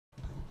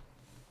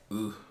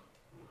Ugh,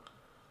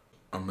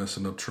 I'm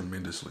messing up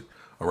tremendously.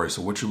 All right,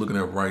 so what you're looking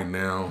at right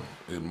now,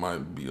 it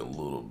might be a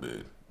little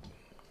bit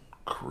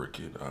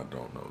crooked. I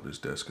don't know. This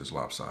desk is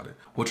lopsided.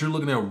 What you're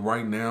looking at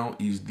right now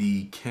is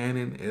the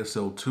Canon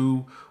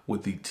SL2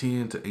 with the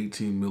 10 to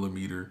 18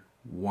 millimeter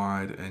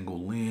wide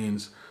angle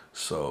lens.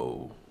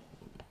 So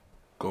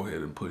go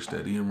ahead and push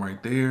that in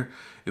right there.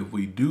 If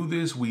we do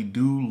this, we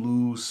do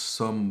lose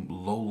some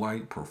low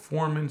light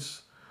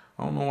performance.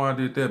 I don't know why I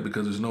did that,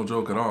 because it's no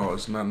joke at all.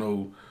 It's not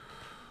no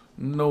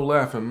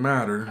laughing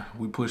matter.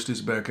 We push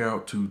this back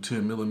out to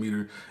 10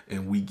 millimeter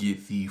and we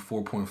get the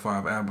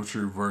 4.5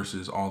 aperture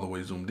versus all the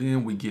way zoomed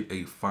in, we get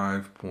a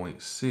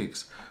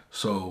 5.6.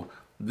 So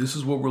this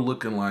is what we're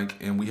looking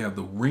like, and we have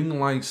the ring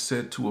light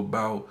set to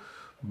about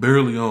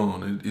barely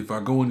on. And if I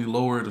go any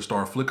lower, it'll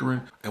start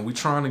flickering. And we're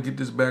trying to get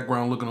this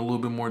background looking a little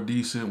bit more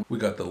decent. We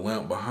got the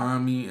lamp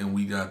behind me, and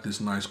we got this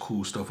nice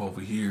cool stuff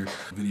over here.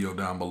 Video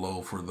down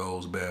below for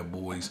those bad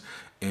boys.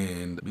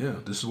 And yeah,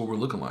 this is what we're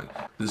looking like.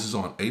 This is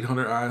on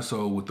 800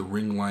 ISO with the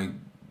ring light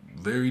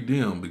very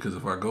dim, because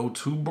if I go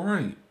too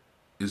bright,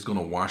 it's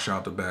gonna wash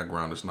out the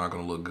background. It's not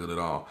gonna look good at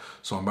all.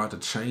 So I'm about to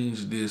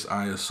change this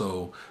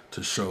ISO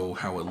to show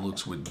how it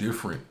looks with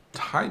different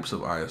types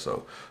of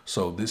ISO.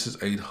 So this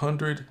is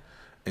 800.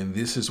 And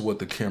this is what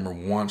the camera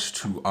wants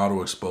to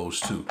auto expose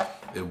to.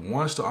 It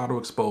wants to auto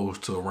expose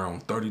to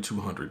around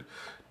 3200.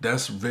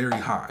 That's very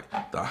high.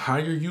 The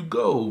higher you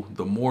go,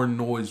 the more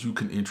noise you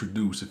can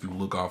introduce. If you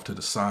look off to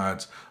the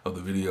sides of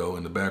the video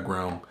in the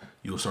background,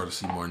 you'll start to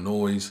see more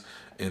noise,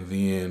 and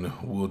then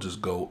we'll just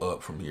go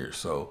up from here.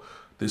 So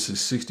this is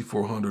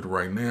 6400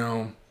 right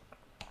now.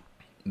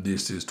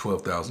 This is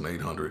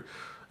 12,800.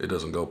 It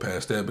doesn't go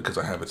past that because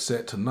I have it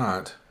set to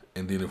not.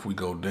 And then if we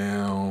go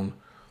down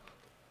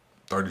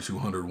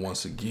 3200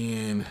 once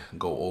again,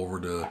 go over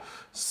to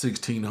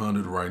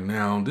 1600 right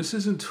now. This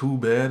isn't too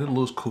bad, it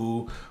looks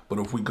cool, but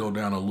if we go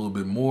down a little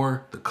bit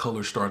more, the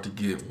colors start to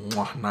get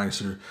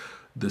nicer.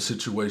 The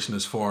situation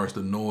as far as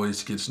the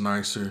noise gets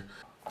nicer.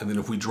 And then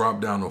if we drop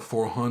down to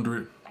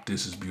 400,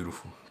 this is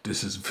beautiful.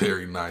 This is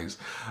very nice.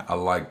 I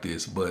like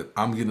this, but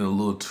I'm getting a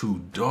little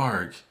too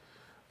dark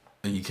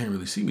and you can't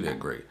really see me that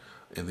great.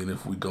 And then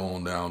if we go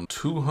on down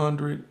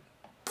 200,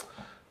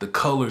 the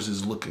colors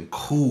is looking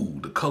cool.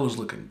 The colors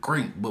looking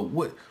great, but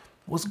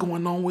what's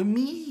going on with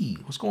me?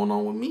 What's going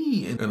on with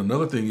me? And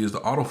another thing is the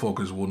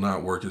autofocus will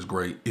not work as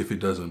great if it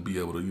doesn't be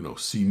able to,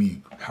 see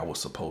me how it's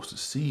supposed to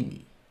see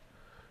me.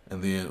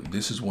 And then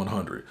this is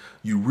 100.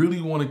 You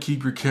really want to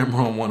keep your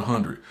camera on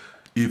 100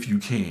 if you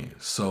can,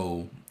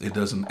 so it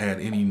doesn't add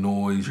any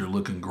noise. You're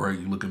looking great,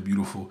 you're looking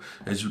beautiful.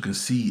 As you can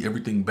see,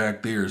 everything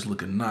back there is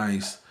looking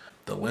nice.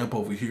 The lamp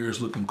over here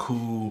is looking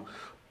cool,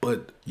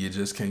 but you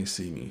just can't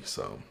see me,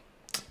 so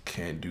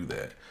can't do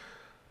that.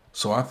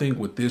 So I think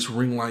with this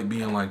ring light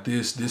being like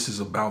this is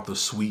about the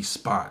sweet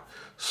spot.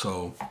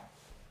 So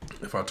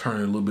if I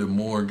turn it a little bit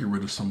more, get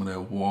rid of some of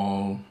that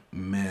wall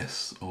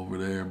mess over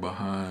there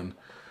behind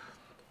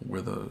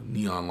where the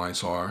neon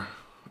lights are,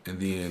 and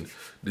then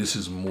this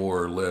is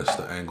more or less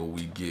the angle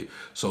we get.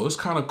 So it's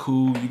kind of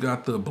cool. You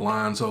got the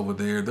blinds over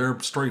there. They're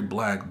straight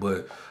black,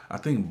 but I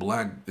think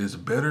black is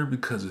better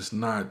because it's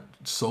not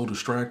so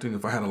distracting.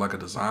 If I had like a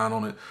design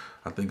on it,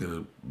 I think it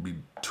would be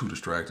too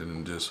distracting,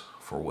 and just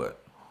for what?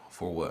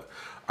 For what?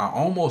 I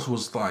almost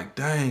was like,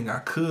 dang, I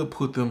could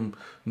put them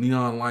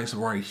neon lights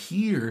right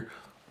here,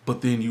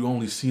 but then you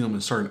only see them in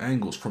certain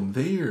angles. From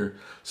there,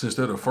 since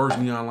they're the first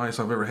neon lights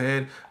I've ever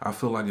had, I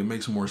feel like it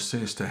makes more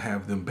sense to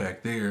have them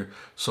back there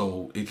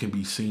so it can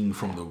be seen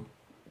from the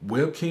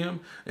webcam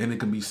and it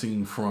can be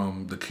seen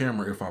from the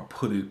camera if I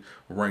put it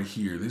right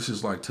here. This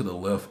is like to the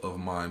left of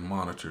my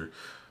monitor.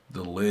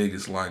 The leg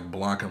is like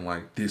blocking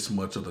like this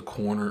much of the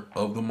corner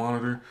of the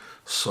monitor,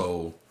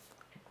 so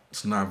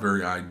it's not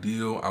very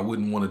ideal. I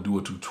wouldn't want to do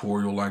a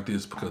tutorial like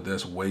this because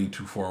that's way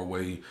too far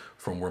away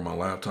from where my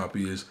laptop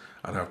is.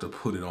 I'd have to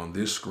put it on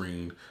this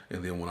screen,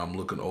 and then when I'm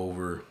looking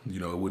over,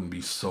 it wouldn't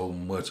be so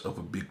much of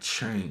a big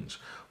change.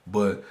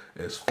 But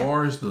as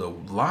far as the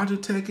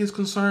Logitech is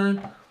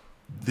concerned,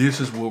 this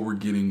is what we're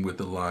getting with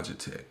the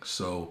Logitech.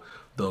 So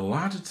the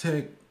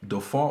Logitech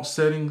default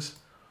settings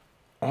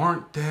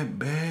aren't that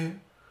bad,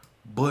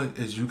 but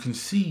as you can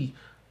see,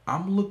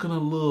 I'm looking a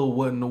little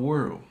what in the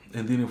world.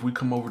 And then if we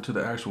come over to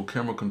the actual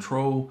camera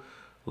control,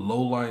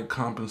 low light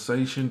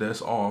compensation,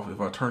 that's off. If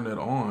I turn that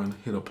on,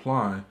 hit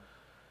apply,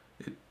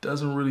 it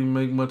doesn't really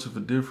make much of a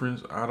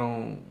difference. I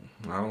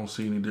don't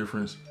see any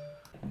difference.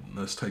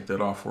 Let's take that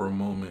off for a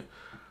moment.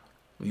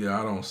 Yeah,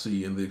 I don't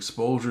see. And the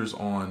exposure's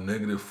on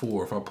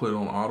 -4. If I put it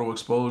on auto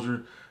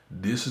exposure,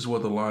 this is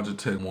what the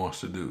Logitech wants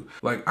to do.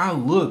 Like I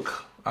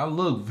look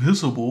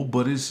visible,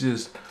 but it's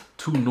just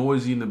too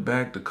noisy in the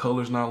back. The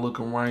color's not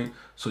looking right.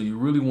 So you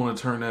really want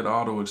to turn that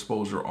auto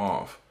exposure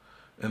off.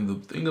 And the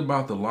thing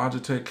about the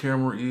Logitech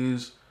camera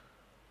is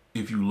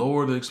if you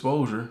lower the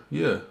exposure,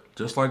 yeah,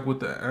 just like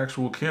with the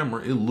actual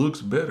camera, it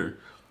looks better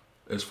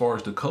as far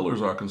as the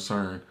colors are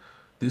concerned.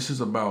 This is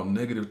about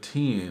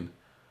 -10.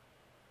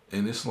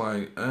 And it's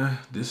like,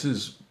 this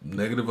is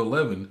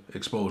 -11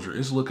 exposure.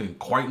 It's looking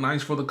quite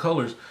nice for the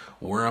colors.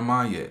 Where am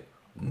I at?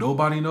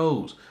 Nobody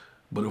knows.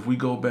 But if we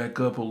go back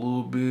up a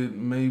little bit,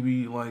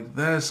 maybe like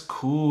that's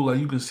cool. Like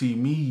you can see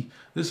me.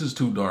 This is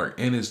too dark,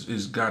 and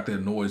it's got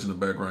that noise in the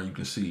background. You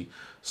can see.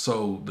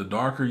 So the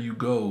darker you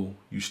go,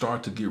 you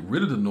start to get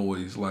rid of the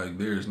noise. Like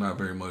there's not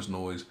very much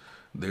noise.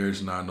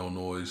 There's not no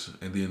noise,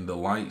 and then the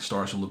light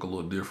starts to look a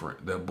little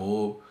different. That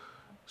bulb,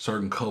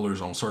 certain colors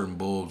on certain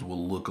bulbs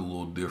will look a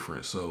little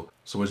different. So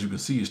as you can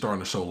see, it's starting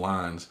to show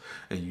lines,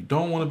 and you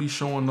don't want to be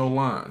showing no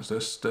lines.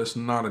 That's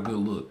not a good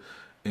look.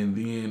 And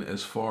then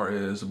as far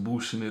as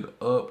boosting it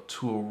up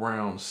to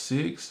around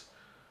 6,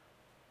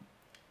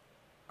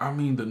 I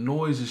mean, the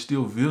noise is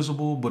still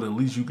visible, but at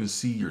least you can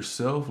see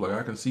yourself. Like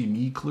I can see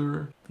me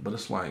clearer, but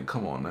it's like,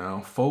 come on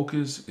now.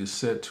 Focus is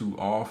set to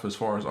off as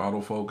far as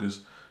autofocus.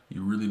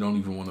 You really don't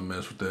even want to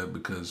mess with that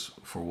because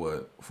for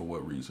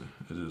what reason?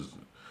 It just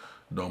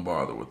don't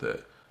bother with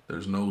that.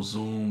 There's no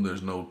zoom,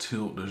 there's no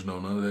tilt, there's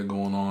none of that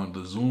going on.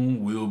 The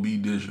zoom will be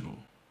digital.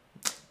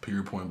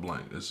 Period, point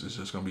blank. It's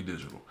just gonna be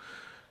digital.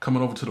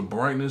 Coming over to the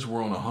brightness,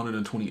 we're on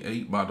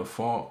 128 by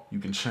default. You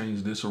can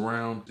change this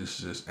around. This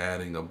is just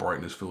adding a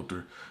brightness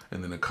filter.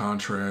 And then the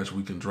contrast,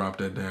 we can drop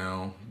that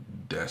down.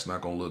 That's not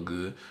gonna look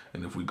good.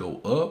 And if we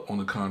go up on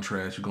the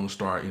contrast, you're gonna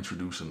start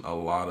introducing a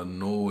lot of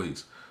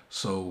noise.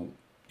 So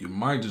you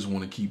might just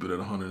wanna keep it at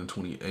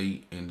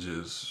 128 and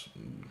just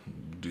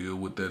deal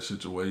with that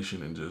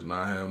situation and just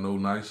not have no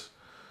nice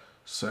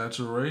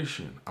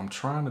saturation. I'm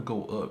trying to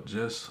go up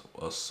just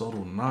a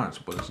subtle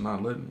notch, but it's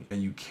not letting me.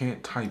 And you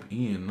can't type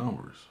in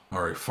numbers.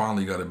 All right,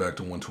 finally got it back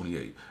to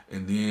 128.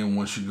 And then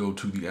once you go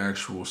to the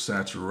actual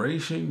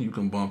saturation, you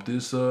can bump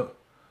this up.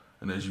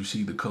 And as you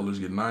see, the colors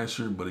get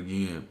nicer. But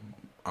again,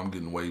 I'm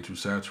getting way too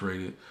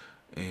saturated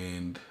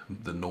and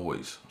the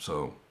noise.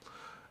 So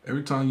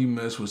every time you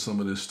mess with some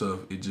of this stuff,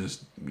 it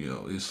just,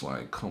 it's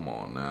like, come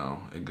on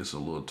now. It gets a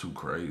little too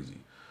crazy.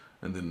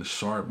 And then the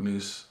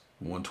sharpness,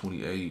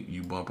 128,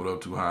 you bump it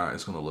up too high,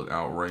 it's gonna look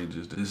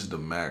outrageous. This is the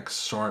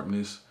max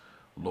sharpness.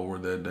 Lower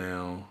that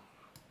down,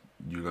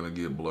 you're gonna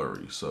get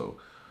blurry. So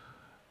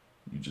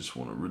you just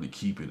wanna really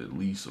keep it at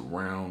least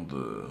around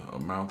the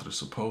amount that it's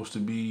supposed to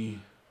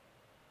be.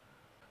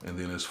 And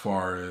then as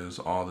far as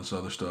all this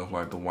other stuff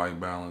like the white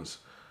balance,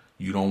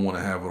 you don't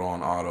wanna have it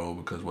on auto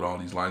because with all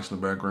these lights in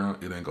the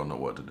background, it ain't gonna know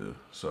what to do.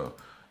 So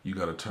you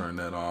gotta turn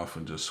that off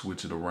and just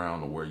switch it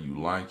around to where you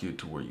like it,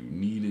 to where you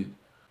need it.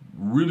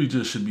 Really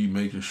just should be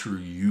making sure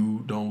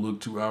you don't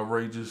look too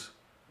outrageous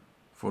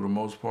for the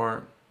most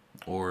part,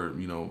 or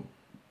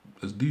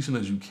as decent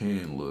as you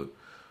can look.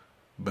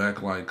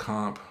 Backlight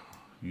comp,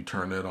 you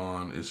turn that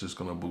on, it's just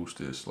gonna boost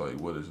this. Like,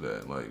 what is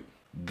that? Like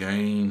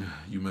gain,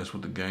 you mess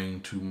with the gain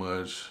too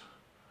much,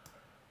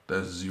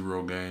 that's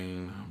 0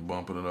 gain.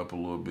 Bumping it up a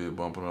little bit,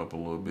 bumping it up a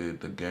little bit.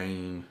 The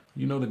gain,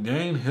 the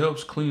gain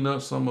helps clean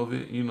up some of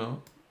it.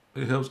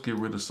 It helps get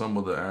rid of some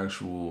of the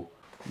actual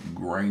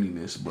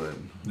graininess, but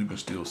you can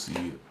still see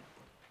it.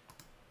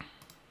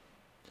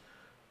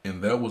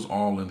 And that was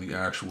all in the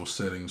actual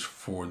settings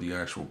for the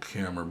actual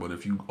camera. But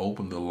if you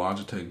open the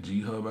Logitech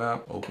G Hub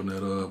app, open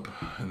that up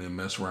and then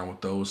mess around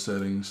with those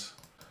settings,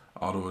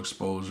 auto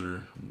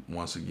exposure,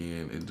 once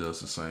again, it does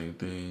the same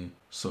thing.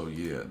 So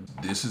yeah,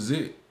 this is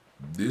it.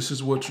 This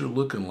is what you're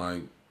looking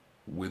like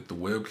with the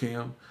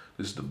webcam.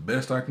 This is the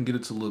best I can get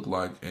it to look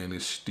like, and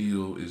it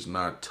still is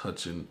not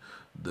touching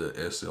the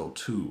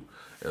SL2.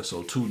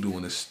 SL2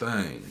 doing its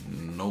thing,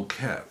 no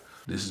cap.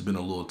 This has been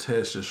a little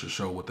test just to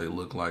show what they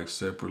look like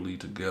separately,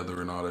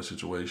 together, and all that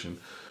situation.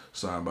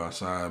 Side by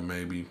side,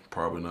 maybe,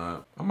 probably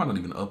not. I might not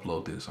even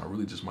upload this. I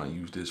really just might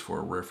use this for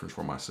a reference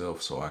for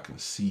myself so I can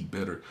see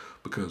better,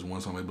 because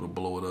once I'm able to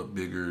blow it up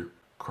bigger,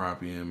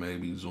 crop in,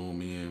 maybe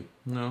zoom in,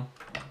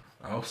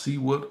 I'll see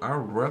what I'd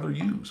rather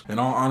use. In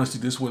all honesty,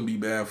 this wouldn't be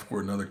bad for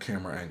another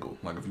camera angle.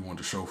 Like if you want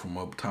to show from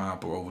up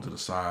top or over to the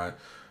side,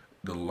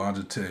 the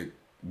Logitech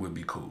would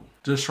be cool.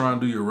 Just try and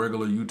do your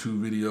regular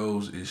YouTube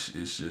videos,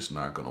 it's just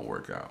not gonna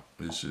work out.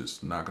 It's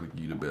just not gonna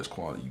give you the best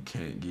quality you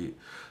can't get.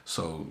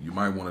 So you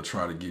might wanna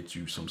try to get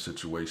you some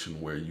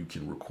situation where you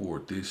can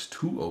record this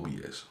to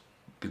OBS.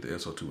 Get the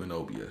SL2 in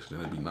OBS,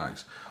 then it'd be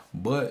nice.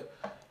 But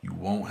you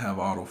won't have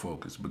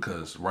autofocus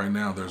because right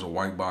now there's a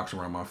white box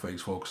around my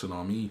face focusing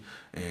on me.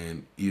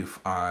 And if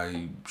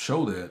I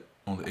show that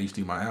on the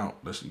HDMI out,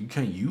 you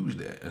can't use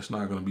that. That's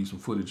not gonna be some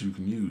footage you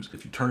can use.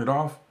 If you turn it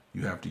off,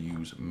 you have to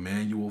use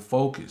manual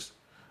focus.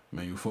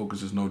 Manual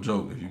focus is no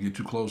joke. If you get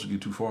too close or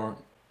get too far,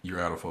 you're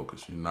out of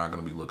focus. You're not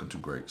gonna be looking too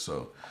great.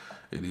 So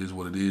it is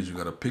what it is. You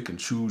gotta pick and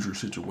choose your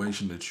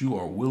situation that you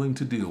are willing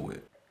to deal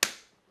with.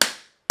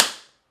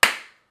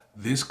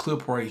 This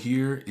clip right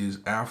here is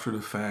after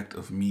the fact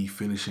of me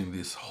finishing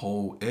this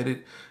whole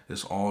edit.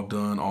 It's all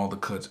done, all the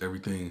cuts,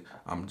 everything.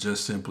 I'm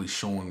just simply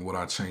showing what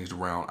I changed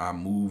around. I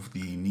moved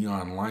the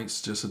neon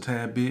lights just a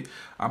tad bit.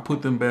 I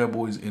put them bad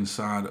boys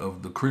inside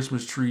of the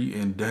Christmas tree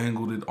and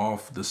dangled it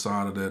off the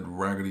side of that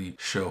raggedy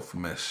shelf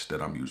mesh that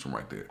I'm using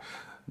right there.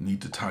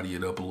 need to tidy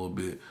it up a little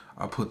bit.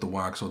 I put the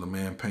wax on the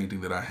man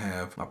painting that I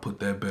have. I put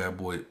that bad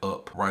boy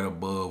up right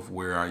above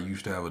where I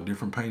used to have a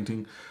different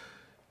painting.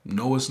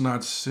 No, it's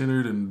not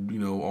centered and, you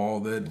know, all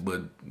that,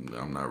 but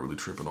I'm not really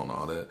tripping on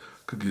all that.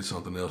 Could get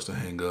something else to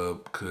hang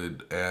up,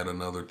 could add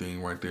another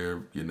thing right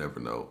there. You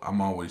never know.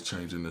 I'm always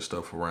changing this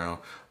stuff around.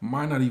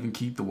 Might not even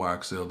keep the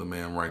YXL, the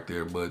man right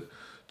there, but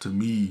to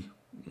me,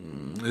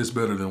 it's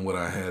better than what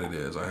I had it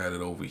as. I had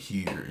it over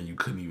here and you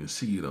couldn't even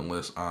see it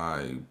unless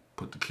I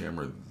put the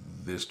camera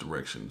this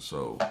direction.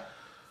 So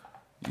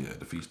yeah, it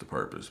defeats the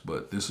purpose.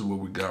 But this is what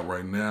we got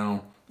right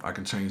now. I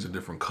can change the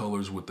different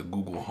colors with the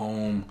Google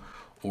Home,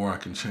 or I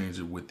can change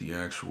it with the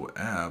actual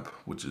app,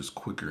 which is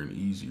quicker and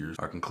easier.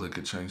 I can click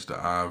it, change to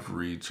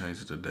ivory,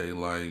 change it to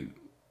daylight,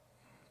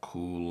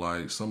 cool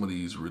light. Some of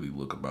these really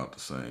look about the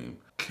same.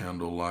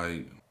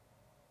 Candlelight,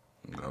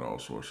 got all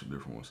sorts of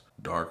different ones.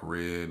 Dark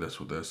red, that's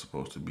what that's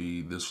supposed to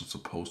be. This one's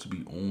supposed to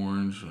be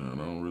orange. I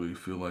don't really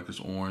feel like it's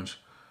orange.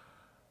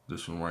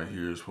 This one right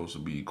here is supposed to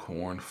be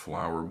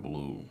cornflower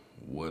blue.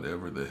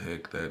 Whatever the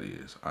heck that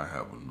is, I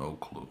have no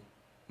clue.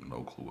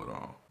 No clue at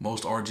all.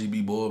 Most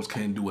RGB bulbs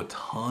can't do a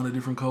ton of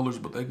different colors,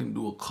 but they can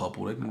do a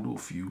couple, they can do a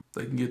few.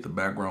 They can get the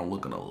background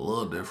looking a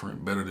little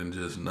different, better than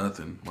just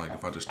nothing. Like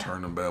if I just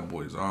turn them bad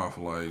boys off,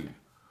 like,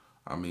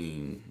 I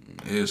mean,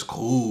 it's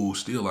cool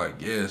still, I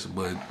guess,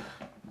 but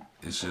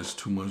it's just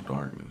too much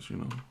darkness, you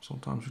know?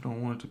 Sometimes you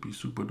don't want it to be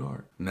super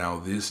dark. Now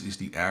this is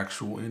the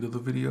actual end of the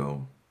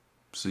video.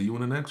 See you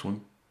in the next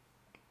one.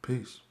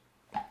 Peace.